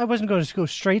 I wasn't going to go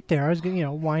straight there. I was going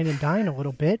to, wine and dine a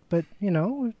little bit, but,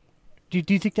 do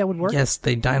you think that would work? Yes,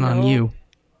 they dine on you.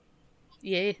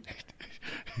 Yeah.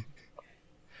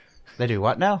 They do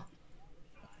what now?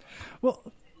 Well,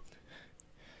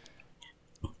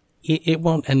 It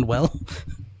won't end well.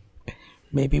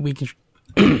 Maybe we can...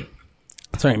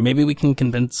 maybe we can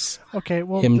convince okay,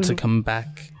 well, him to come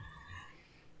back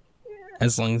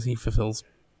as long as he fulfills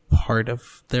part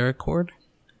of their accord.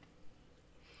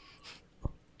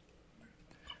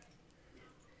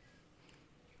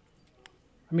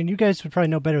 I mean, you guys would probably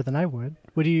know better than I would.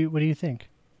 What do you think?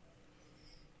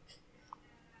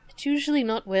 It's usually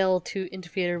not well to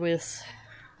interfere with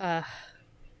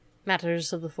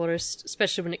matters of the forest,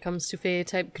 especially when it comes to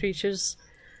Fae-type creatures.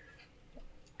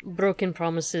 Broken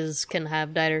promises can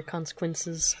have dire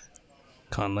consequences.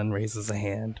 Conlon raises a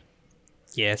hand.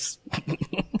 Yes.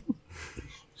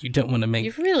 You don't want to make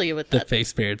You're familiar with the that. Fae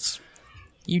spirits.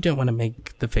 You don't want to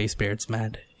make the Fae spirits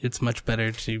mad. It's much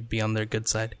better to be on their good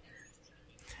side.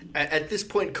 At this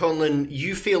point, Conlon,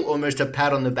 you feel almost a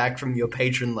pat on the back from your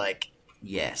patron, like,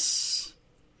 yes,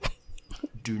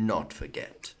 do not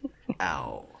forget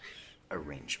our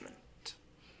arrangement,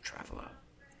 traveler.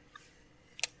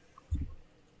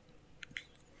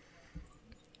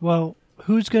 Well,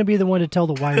 who's going to be the one to tell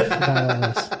the wife about all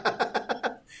this?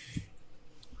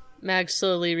 Mag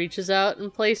slowly reaches out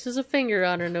and places a finger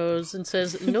on her nose and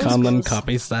says, "No." Conlon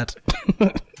copies that.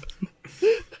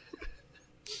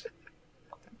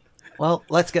 Well,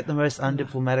 let's get the most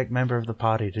undiplomatic member of the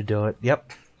party to do it.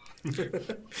 Yep.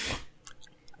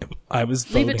 I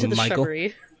was Leave voting it to the Michael.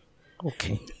 shrubbery.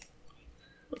 Okay.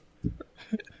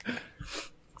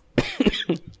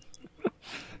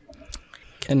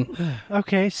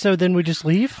 Okay, so then we just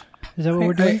leave? Is that what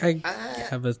we're doing? I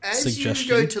have a As suggestion.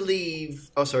 you go to leave...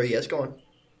 Oh, sorry, yes, go on.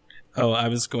 Oh, I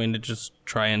was going to just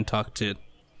try and talk to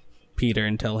Peter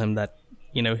and tell him that,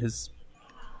 his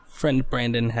friend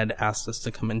Brandon had asked us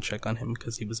to come and check on him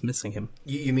because he was missing him.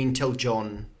 You mean tell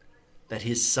John that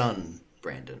his son,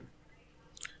 Brandon...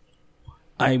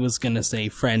 I was going to say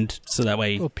friend, so that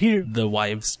way Well, Peter... the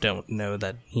wives don't know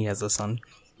that he has a son.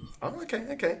 Oh,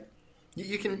 okay.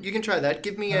 You can try that.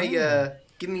 Give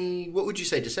me what would you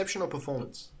say, deception or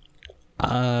performance?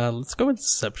 Let's go with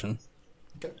deception.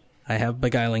 Okay. I have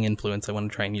beguiling influence. I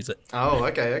want to try and use it. Oh,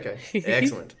 okay.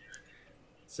 Excellent.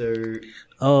 So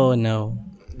Oh, no.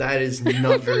 that is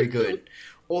not very good.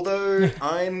 Although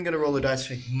I'm going to roll a dice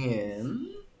for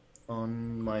him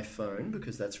on my phone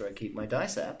because that's where I keep my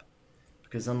dice app.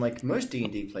 Because unlike most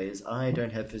D&D players, I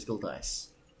don't have physical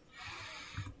dice.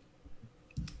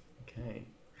 Okay.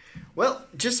 Well,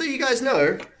 just so you guys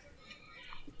know,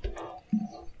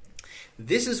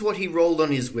 this is what he rolled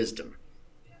on his wisdom.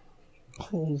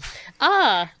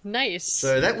 Ah, nice.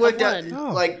 So that worked out. one.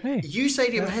 Oh, Like, hey. you say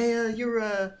to him, hey, you're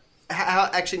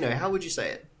actually, no, how would you say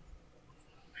it?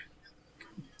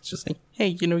 It's just like,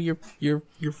 hey,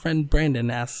 your friend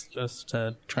Brandon asked us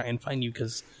to try and find you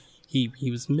because he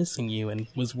was missing you and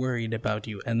was worried about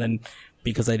you. And then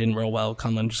because I didn't roll well,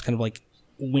 Conlon just kind of like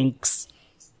winks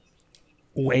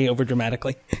way over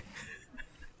dramatically.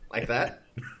 Like that?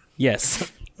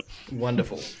 Yes.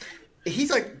 Wonderful.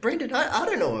 He's like, Brandon, I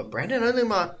don't know Brandon, only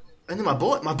my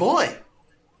boy.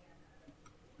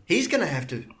 He's gonna have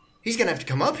to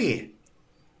come up here.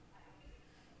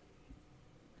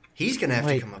 He's gonna have to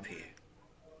Wait. come up here.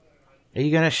 Are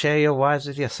you going to share your wives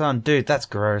with your son? Dude, that's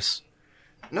gross.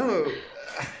 No.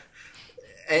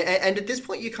 And at this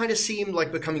point, you kind of see him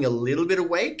like becoming a little bit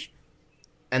awake,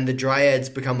 and the dryads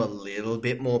become a little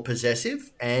bit more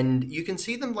possessive, and you can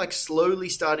see them like slowly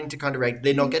starting to kind of react.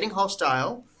 They're not getting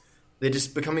hostile. They're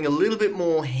just becoming a little bit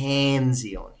more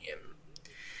handsy on him.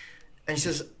 And he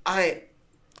says, Oh,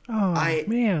 I-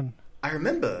 man. I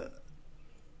remember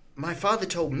my father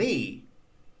told me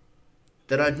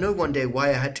that I'd know one day why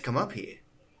I had to come up here.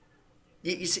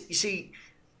 You see,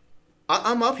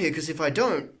 I'm up here because if I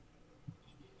don't,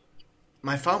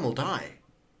 my farm will die.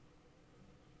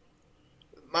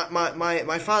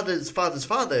 My father's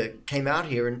father came out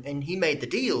here and he made the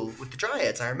deal with the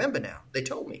Dryads. I remember now. They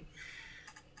told me.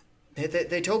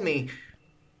 They told me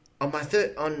on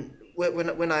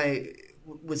when I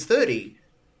was 30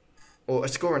 or a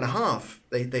score and a half.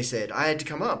 They said I had to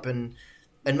come up and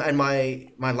my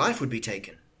life would be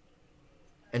taken.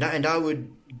 And I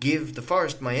would give the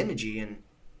forest my energy and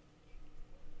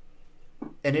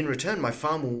in return my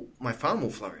farm will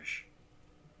flourish.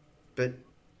 But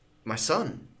my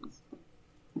son,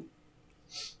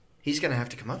 he's going to have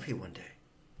to come up here one day.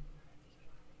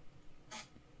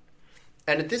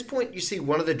 And at this point, you see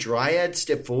one of the Dryads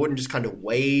step forward and just kind of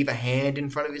wave a hand in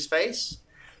front of his face.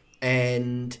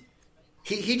 And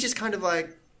he just kind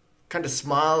of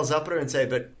smiles up at her and say,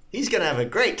 but he's going to have a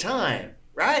great time,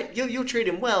 right? You'll treat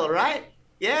him well, right?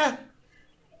 Yeah?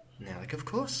 And they're like, of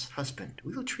course, husband.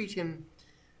 We will treat him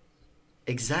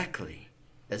exactly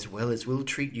as well as we'll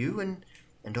treat you and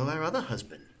all our other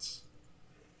husbands.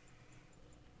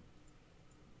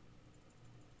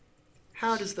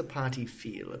 How does the party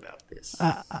feel about this?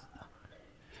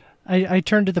 I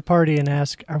turn to the party and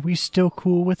ask, are we still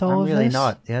cool with all of this? I'm really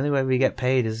not. The only way we get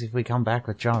paid is if we come back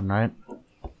with John, right?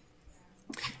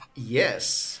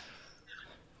 Yes.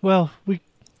 Well,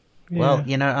 Well,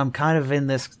 I'm kind of in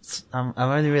this. I'm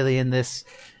only really in this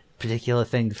particular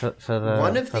thing for the.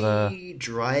 One of the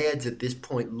Dryads at this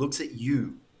point looks at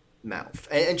you, Malf,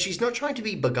 and she's not trying to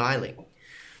be beguiling.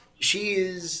 She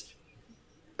is.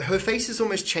 Her face is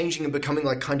almost changing and becoming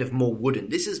like kind of more wooden.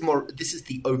 This is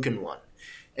the oaken one,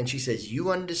 and she says, "You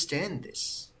understand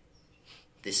this.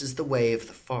 This is the way of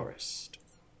the forest,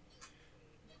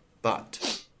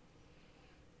 but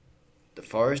the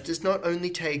forest does not only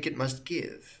take; it must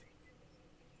give."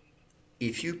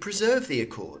 If you preserve the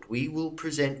accord, we will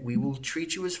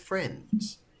treat you as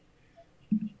friends.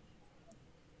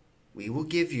 We will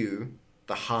give you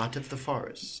the heart of the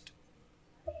forest,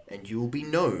 and you will be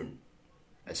known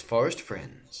as forest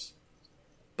friends.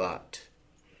 But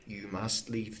you must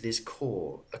leave this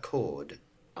accord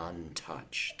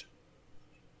untouched.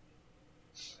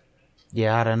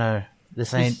 Yeah, I don't know.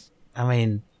 This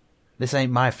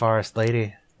ain't my forest,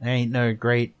 lady. There ain't no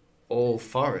great. All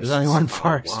forests. There's only one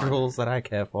forest rules that I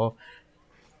care for.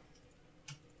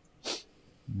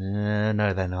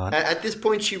 No, they're not. At this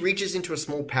point, she reaches into a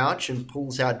small pouch and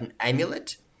pulls out an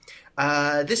amulet.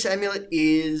 This amulet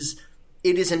is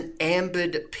an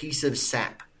ambered piece of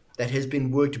sap that has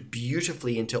been worked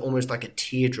beautifully into almost like a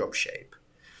teardrop shape,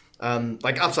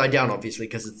 like upside down, obviously,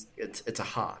 because it's a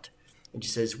heart. And she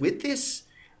says, "With this,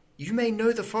 you may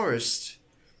know the forest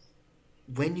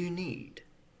when you need.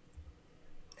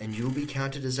 And you'll be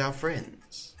counted as our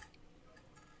friends."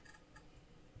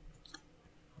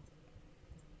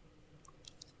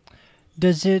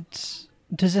 Does it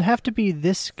have to be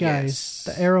this guy's,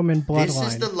 the Arrowman bloodline? This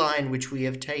is the line which we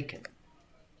have taken.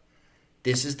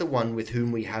 This is the one with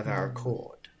whom we have our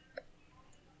accord.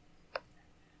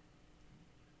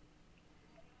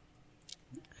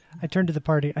 I turn to the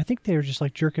party. I think they were just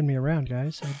like jerking me around,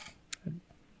 guys.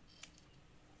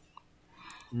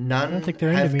 None I don't think they're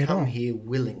into have me at come all. here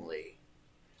willingly.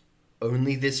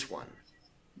 Only this one.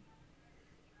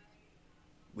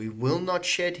 We will not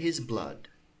shed his blood,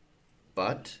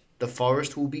 but the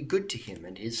forest will be good to him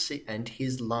and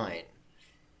his line.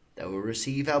 They will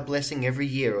receive our blessing every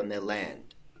year on their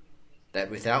land, that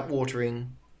without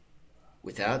watering,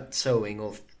 without sowing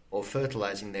or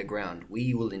fertilizing their ground,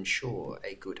 we will ensure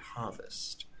a good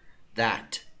harvest.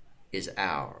 That is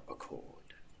our accord.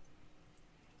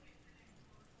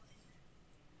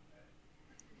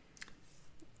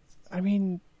 I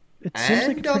mean, it seems like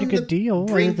a And pretty on good the deal,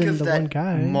 other brink than of the that one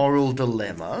guy. moral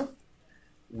dilemma,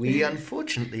 we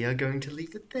unfortunately are going to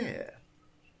leave it there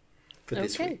for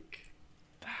this Okay. week.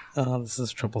 Oh, this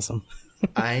is troublesome.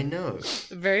 I know.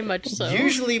 Very much so.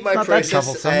 Usually my It's not that process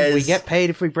troublesome. as... We get paid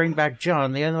if we bring back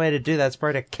John. The only way to do that's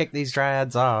probably to kick these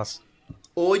Dryads' ass.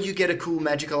 Or you get a cool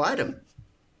magical item.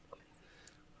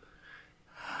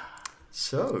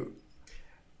 So...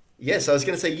 Yes, I was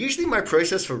going to say, usually my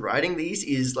process for writing these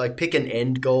is like pick an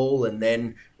end goal and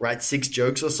then write 6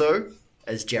 jokes or so,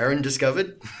 as Jaren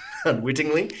discovered,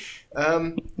 unwittingly.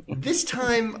 This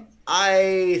time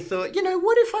I thought,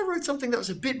 what if I wrote something that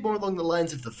was a bit more along the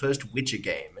lines of the first Witcher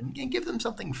game and give them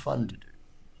something fun to do?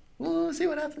 We'll see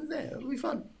what happens there. It'll be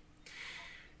fun.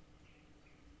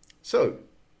 So,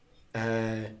 we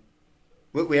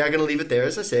are going to leave it there,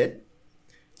 as I said.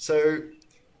 So,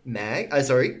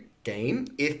 Game,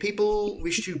 if people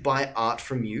wish to buy art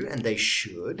from you, and they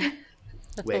should,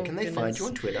 where can they find you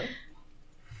on Twitter?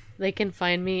 they can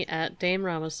find me at Dame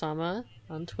Ramasama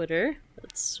on Twitter.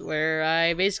 That's where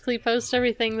I basically post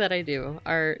everything that I do.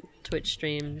 Art, Twitch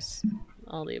streams,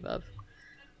 all the above.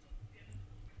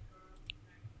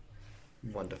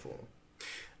 Wonderful.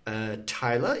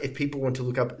 Tyler, if people want to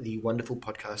look up the wonderful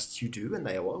podcasts you do, and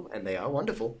they are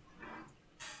wonderful.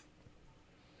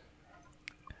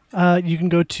 You can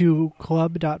go to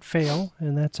club.fail,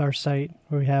 and that's our site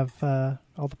where we have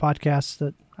all the podcasts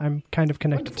that I'm kind of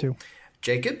connected to.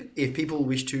 Jacob, if people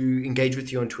wish to engage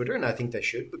with you on Twitter, and I think they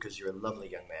should because you're a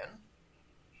lovely young man.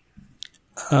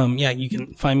 Yeah, you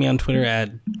can find me on Twitter at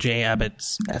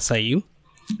jabbottssiu,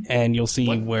 and you'll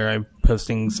see where I'm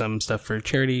posting some stuff for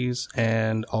charities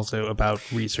and also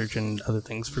about research and other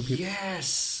things for people.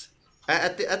 Yes.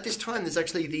 At this time, there's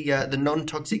actually the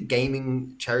non-toxic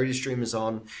gaming charity streamers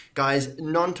on. Guys,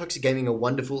 non-toxic gaming are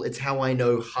wonderful. It's how I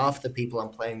know half the people I'm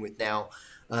playing with now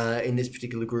in this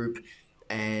particular group.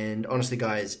 And honestly,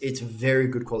 guys, it's very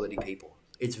good quality people.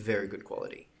 It's very good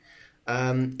quality.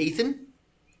 Ethan?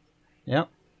 Yep.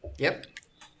 Yep.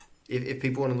 If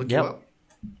people want to look you up.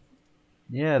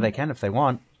 Yeah, they can if they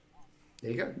want.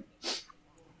 There you go.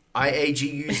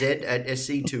 IAGUZ at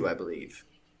SC2, I believe.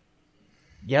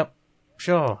 Yep.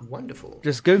 Sure. Wonderful.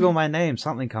 Just Google my name.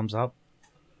 Something comes up.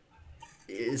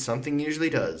 Something usually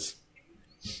does.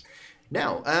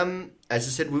 Now, as I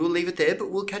said, we will leave it there,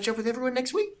 but we'll catch up with everyone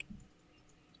next week.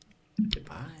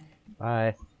 Goodbye.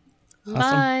 Bye. Awesome.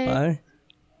 Bye.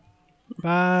 Bye.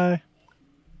 Bye.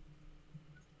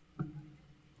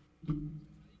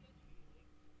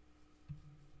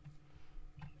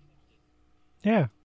 Yeah.